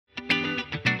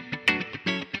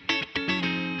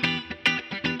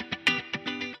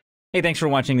Hey, thanks for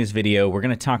watching this video. We're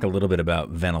going to talk a little bit about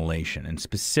ventilation. And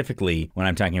specifically, when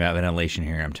I'm talking about ventilation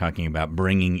here, I'm talking about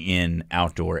bringing in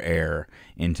outdoor air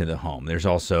into the home. There's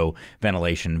also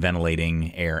ventilation,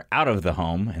 ventilating air out of the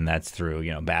home, and that's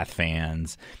through, bath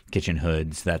fans, kitchen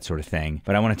hoods, that sort of thing.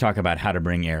 But I want to talk about how to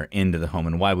bring air into the home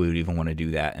and why we would even want to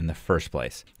do that in the first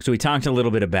place. So we talked a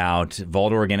little bit about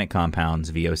volatile organic compounds,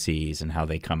 VOCs, and how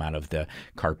they come out of the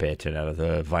carpet and out of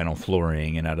the vinyl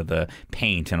flooring and out of the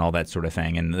paint and all that sort of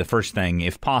thing. And the first thing,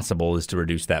 if possible, is to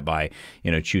reduce that by,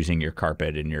 choosing your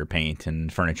carpet and your paint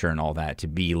and furniture and all that to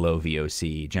be low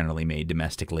VOC, generally made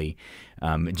domestically.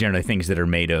 Generally things that are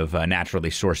made of naturally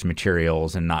sourced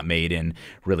materials and not made in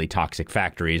really toxic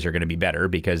factories are going to be better,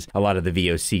 because a lot of the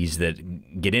VOCs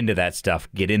that get into that stuff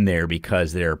get in there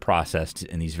because they're processed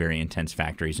in these very intense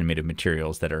factories and made of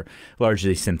materials that are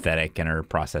largely synthetic and are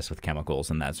processed with chemicals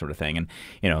and that sort of thing. And,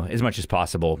 as much as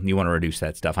possible, you want to reduce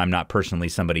that stuff. I'm not personally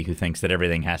somebody who thinks that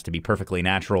everything has to be perfectly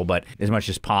natural, but as much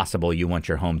as possible, you want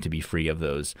your home to be free of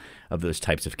those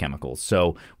types of chemicals.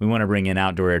 So we want to bring in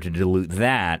outdoor air to dilute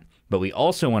that. But we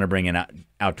also want to bring in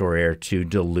outdoor air to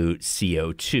dilute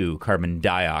CO2, carbon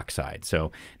dioxide.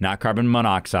 So not carbon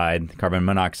monoxide. Carbon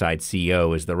monoxide,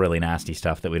 CO, is the really nasty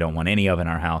stuff that we don't want any of in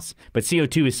our house. But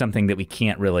CO2 is something that we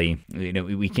can't really,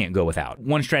 we can't go without.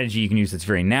 One strategy you can use that's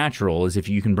very natural is if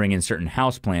you can bring in certain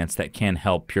houseplants that can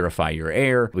help purify your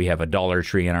air. We have a Dollar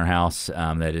Tree in our house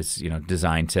that is,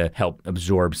 designed to help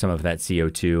absorb some of that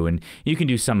CO2, and you can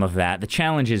do some of that. The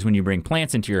challenge is when you bring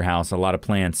plants into your house, a lot of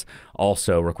plants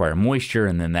also require moisture,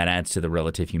 and then that adds to the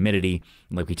relative humidity.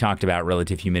 Like we talked about,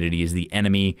 relative humidity is the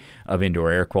enemy of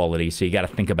indoor air quality, so you got to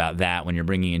think about that when you're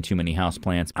bringing in too many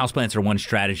houseplants. Houseplants are one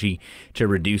strategy to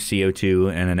reduce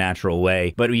CO2 in a natural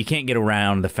way, but you can't get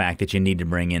around the fact that you need to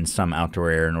bring in some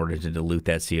outdoor air in order to dilute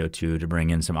that CO2, to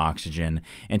bring in some oxygen,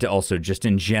 and to also just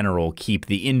in general keep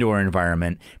the indoor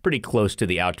environment pretty close to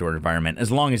the outdoor environment,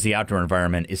 as long as the outdoor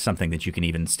environment is something that you can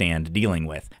even stand dealing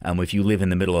with. If you live in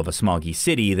the middle of a smoggy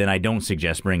city, then I don't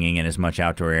suggest bringing in as much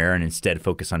outdoor air, and instead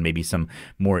focus on maybe some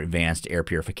more advanced air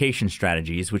purification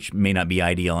strategies, which may not be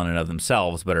ideal in and of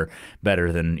themselves, but are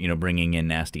better than, bringing in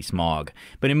nasty smog.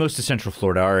 But in most of Central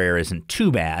Florida, our air isn't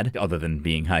too bad, other than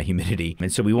being high humidity,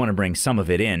 and so we want to bring some of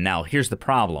it in. Now, here's the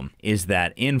problem, is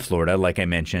that in Florida, like I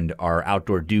mentioned, our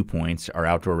outdoor dew points, our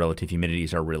outdoor relative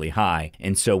humidities are really high.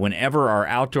 And so whenever our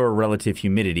outdoor relative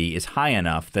humidity is high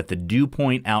enough that the dew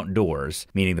point outdoors,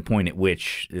 meaning the point at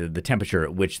which, the temperature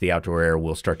at which the outdoor air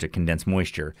will start to condense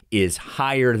moisture, is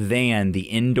higher than the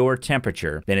indoor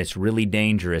temperature, then it's really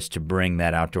dangerous to bring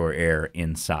that outdoor air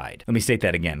inside. Let me state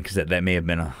that again, because that may have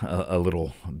been a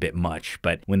little bit much.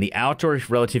 But when the outdoor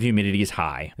relative humidity is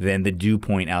high, then the dew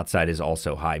point outside is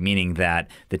also high, meaning that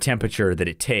the temperature that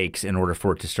it takes in order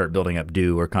for it to start building up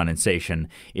dew or condensation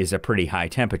is a pretty high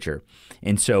temperature.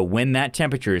 And so when that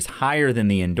temperature is higher than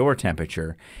the indoor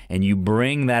temperature, and you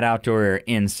bring that outdoor air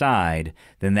inside,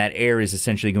 then that air is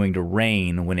essentially going to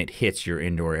rain when it hits your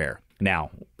indoor air.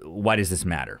 Now, why does this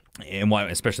matter? And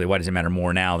especially why does it matter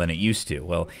more now than it used to?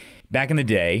 Well, back in the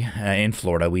day in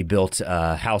Florida, we built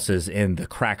houses in the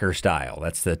cracker style.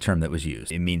 That's the term that was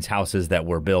used. It means houses that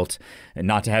were built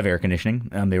not to have air conditioning.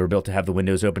 They were built to have the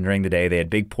windows open during the day. They had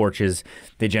big porches.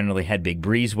 They generally had big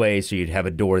breezeways, so you'd have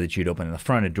a door that you'd open in the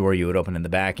front, a door you would open in the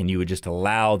back, and you would just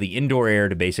allow the indoor air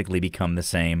to basically become the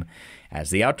same as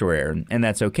the outdoor air. And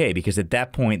that's okay, because at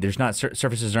that point, there's not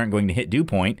surfaces aren't going to hit dew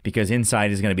point, because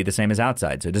inside is going to be the same as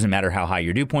outside. So it doesn't matter how high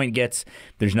your dew point gets.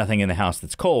 There's nothing in the house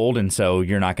that's cold, and so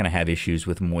you're not going to have issues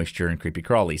with moisture and creepy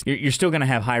crawlies. You're still going to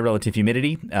have high relative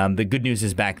humidity. The good news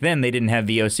is back then they didn't have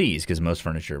VOCs, because most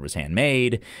furniture was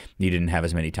handmade. You didn't have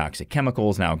as many toxic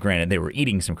chemicals. Now, granted, they were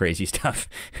eating some crazy stuff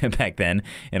back then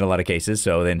in a lot of cases,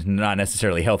 so then not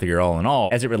necessarily healthier all in all.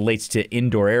 As it relates to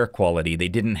indoor air quality, they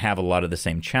didn't have a lot of the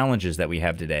same challenges that we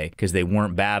have today, because they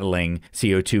weren't battling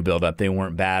CO2 buildup, they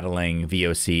weren't battling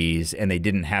VOCs, and they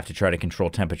didn't have to try to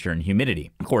control temperature and humidity.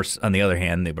 Of course, on the other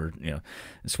hand, they were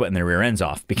sweating their rear ends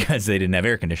off because they didn't have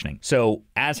air conditioning. So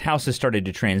as houses started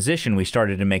to transition, we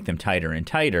started to make them tighter and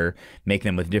tighter, make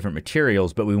them with different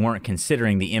materials, but we weren't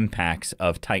considering the impacts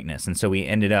of tightness. And so we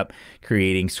ended up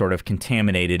creating sort of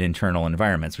contaminated internal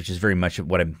environments, which is very much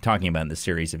what I'm talking about in this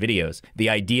series of videos. The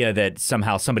idea that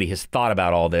somehow somebody has thought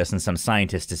about all this and some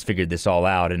scientist has figured this all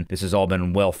out and this has all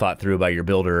been well thought through by your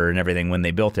builder and everything when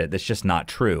they built it, that's just not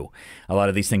true. A lot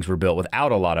of these things were built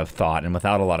without a lot of thought and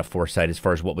without a lot of foresight as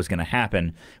far as what was going to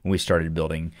happen when we started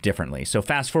building differently. So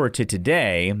fast forward to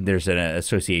today, there's an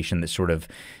association that sort of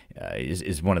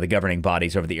is one of the governing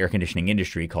bodies over the air conditioning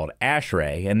industry called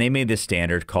ASHRAE, and they made this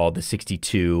standard called the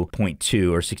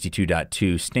 62.2 or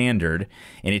 62.2 standard,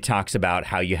 and it talks about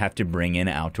how you have to bring in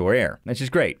outdoor air. That's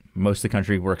just great. Most of the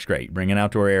country works great. Bring in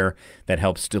outdoor air, that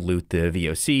helps dilute the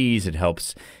VOCs. It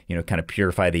helps, kind of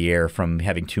purify the air from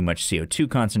having too much CO2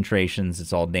 concentrations.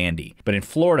 It's all dandy. But in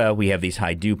Florida, we have these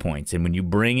high dew points, and when you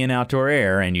bring in outdoor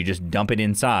air and you just dump it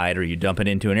inside or you dump it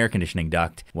into an air conditioning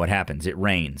duct, what happens? It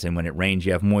rains, and when it rains,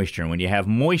 you have moisture. And when you have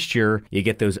moisture, you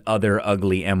get those other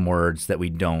ugly M words that we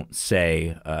don't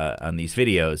say on these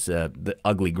videos, the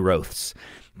ugly growths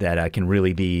that can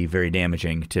really be very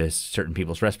damaging to certain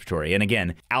people's respiratory. And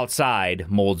again, outside,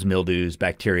 molds, mildews,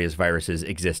 bacteria, viruses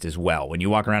exist as well. When you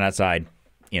walk around outside,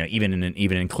 even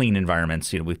in clean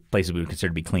environments, with places we would consider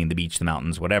to be clean, the beach, the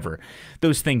mountains, whatever,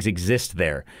 those things exist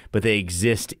there, but they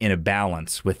exist in a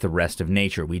balance with the rest of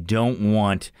nature. We don't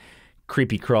want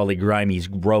creepy, crawly,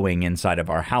 grimies growing inside of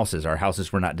our houses. Our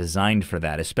houses were not designed for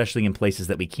that, especially in places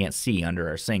that we can't see, under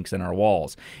our sinks and our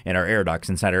walls and our air ducts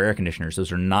inside our air conditioners.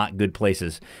 Those are not good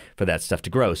places for that stuff to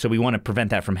grow. So we want to prevent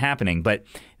that from happening. But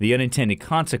the unintended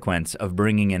consequence of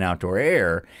bringing in outdoor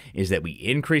air is that we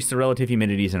increase the relative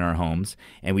humidities in our homes,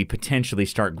 and we potentially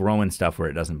start growing stuff where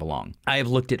it doesn't belong. I have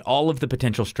looked at all of the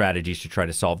potential strategies to try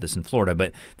to solve this in Florida,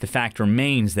 but the fact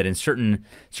remains that in certain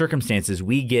circumstances,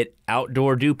 we get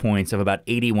outdoor dew points of about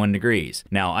 81 degrees.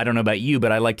 Now, I don't know about you,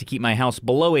 but I like to keep my house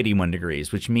below 81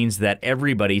 degrees, which means that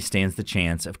everybody stands the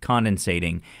chance of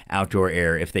condensating outdoor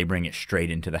air if they bring it straight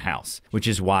into the house, which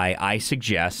is why I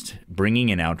suggest bringing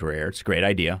in outdoor air. It's a great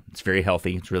idea. It's very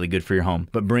healthy. It's really good for your home,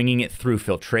 but bringing it through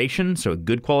filtration, so a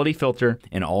good quality filter,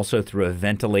 and also through a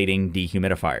ventilating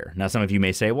dehumidifier. Now, some of you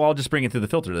may say, well, I'll just bring it through the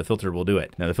filter. The filter will do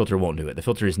it. No, the filter won't do it. The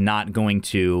filter is not going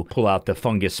to pull out the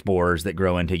fungus spores that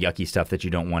grow into yucky stuff that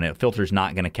you don't want. A filter is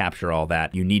not going to capture all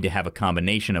that. You need to have a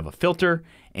combination of a filter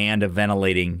and a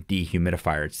ventilating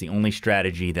dehumidifier. It's the only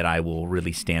strategy that I will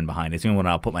really stand behind. It's the only one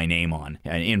I'll put my name on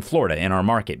in Florida, in our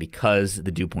market, because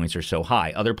the dew points are so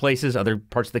high. Other places, other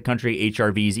parts of the country,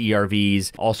 HRVs,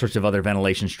 ERVs, all sorts of other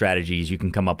ventilation strategies you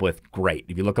can come up with, great.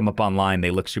 If you look them up online,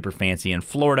 they look super fancy. In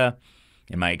Florida,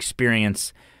 in my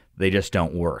experience, they just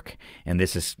don't work. And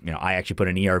this is, I actually put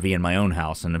an ERV in my own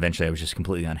house, and eventually I was just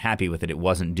completely unhappy with it. It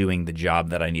wasn't doing the job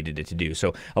that I needed it to do.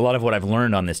 So a lot of what I've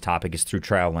learned on this topic is through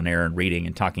trial and error and reading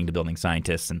and talking to building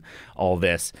scientists and all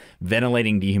this.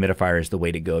 Ventilating dehumidifier is the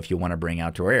way to go if you want to bring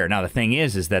outdoor air. Now, the thing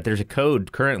is that there's a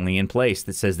code currently in place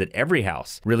that says that every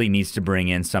house really needs to bring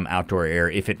in some outdoor air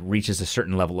if it reaches a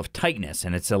certain level of tightness.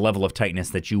 And it's a level of tightness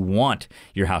that you want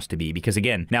your house to be. Because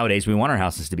again, nowadays we want our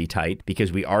houses to be tight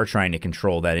because we are trying to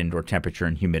control that indoor temperature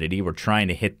and humidity. We're trying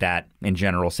to hit that, in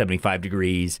general, 75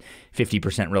 degrees,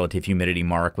 50% relative humidity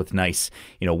mark with nice,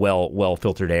 well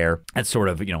filtered air. That's sort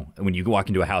of, when you walk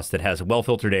into a house that has well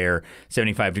filtered air,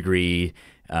 75 degree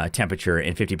temperature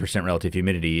and 50% relative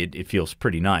humidity, it feels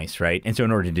pretty nice, right? And so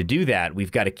in order to do that,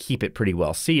 we've got to keep it pretty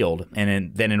well sealed.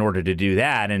 And then in order to do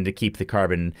that and to keep the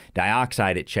carbon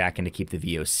dioxide at check and to keep the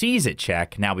VOCs at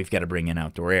check, now we've got to bring in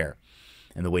outdoor air.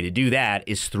 And the way to do that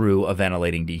is through a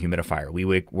ventilating dehumidifier. We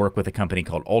work with a company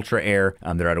called Ultra Air.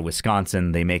 They're out of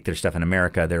Wisconsin. They make their stuff in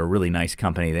America. They're a really nice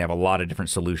company. They have a lot of different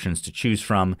solutions to choose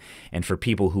from. And for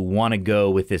people who want to go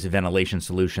with this ventilation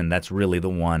solution, that's really the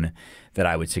one that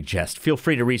I would suggest. Feel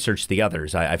free to research the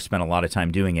others. I've spent a lot of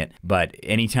time doing it. But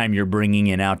anytime you're bringing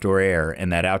in outdoor air and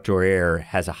that outdoor air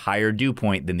has a higher dew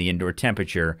point than the indoor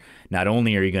temperature, not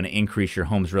only are you going to increase your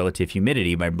home's relative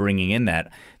humidity by bringing in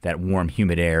that warm,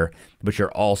 humid air, but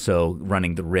you're also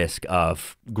running the risk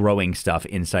of growing stuff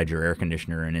inside your air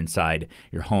conditioner and inside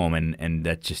your home, and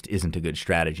that just isn't a good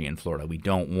strategy in Florida. We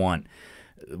don't want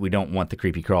the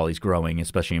creepy crawlies growing,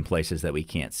 especially in places that we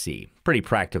can't see. Pretty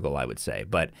practical, I would say,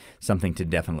 but something to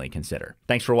definitely consider.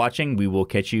 Thanks for watching. We will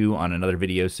catch you on another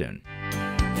video soon.